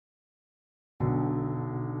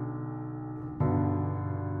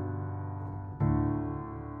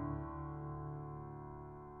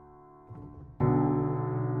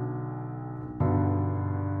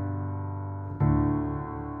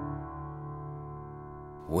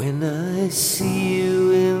When I see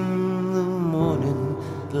you in the morning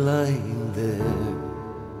lying there,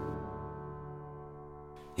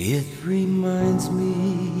 it reminds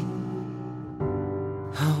me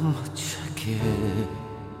how much I care.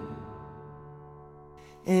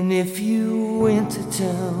 And if you went to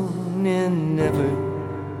town and never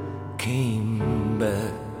came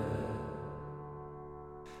back,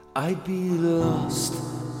 I'd be lost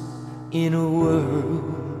in a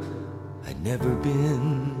world I'd never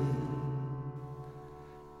been.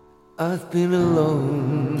 I've been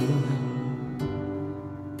alone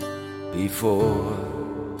before.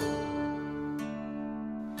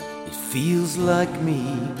 It feels like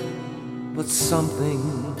me, but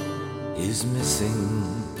something is missing.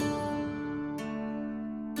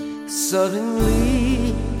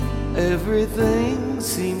 Suddenly, everything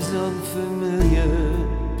seems unfamiliar.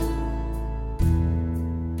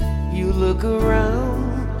 You look around,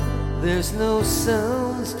 there's no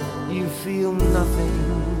sounds, you feel nothing.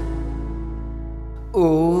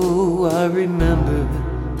 Oh, I remember,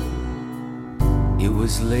 it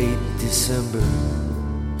was late December.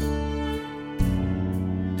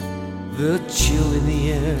 The chill in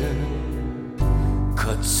the air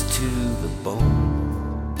cuts to the bone.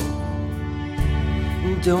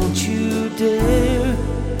 Don't you dare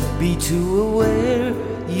be too aware,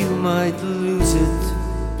 you might lose it.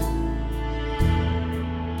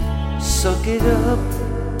 Suck it up,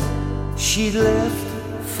 she left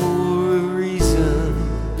for a reason.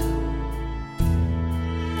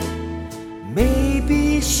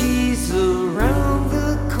 Maybe she's around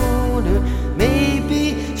the corner,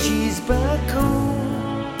 maybe she's back home.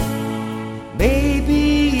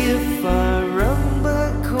 Maybe if I run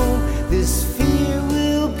back home, this fear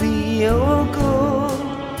will be all gone.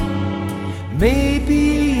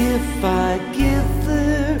 Maybe if I get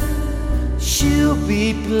there, she'll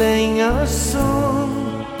be playing our song.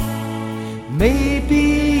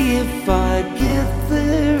 Maybe if I get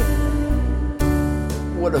there,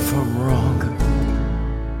 what if I'm wrong?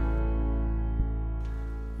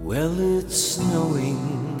 Well, it's snowing,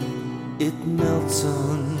 it melts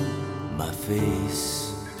on my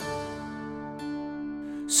face.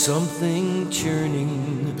 Something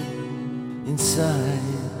churning inside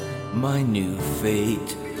my new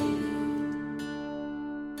fate.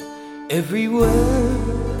 Everywhere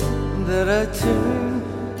that I turn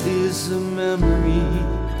is a memory.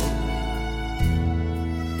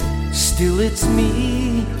 Still it's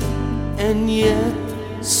me, and yet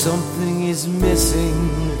something is missing.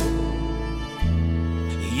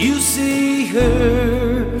 You see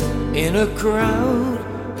her in a crowd,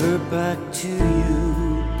 her back to you.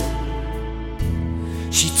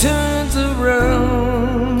 She turns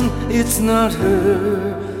around, it's not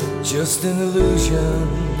her, just an illusion.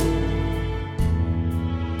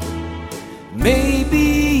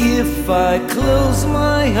 Maybe if I close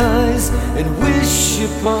my eyes and wish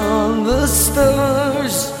upon the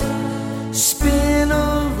stars, spin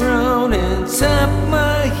around and tap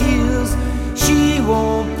my heels, she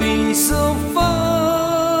won't be so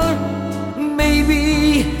far.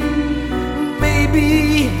 Maybe,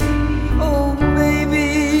 maybe, oh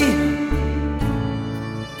maybe,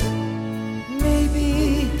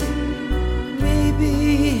 maybe,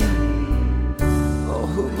 maybe. Oh,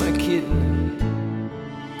 who am I kidding?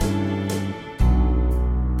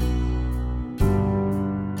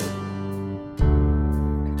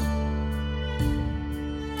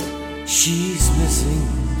 She's missing,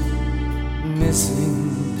 missing.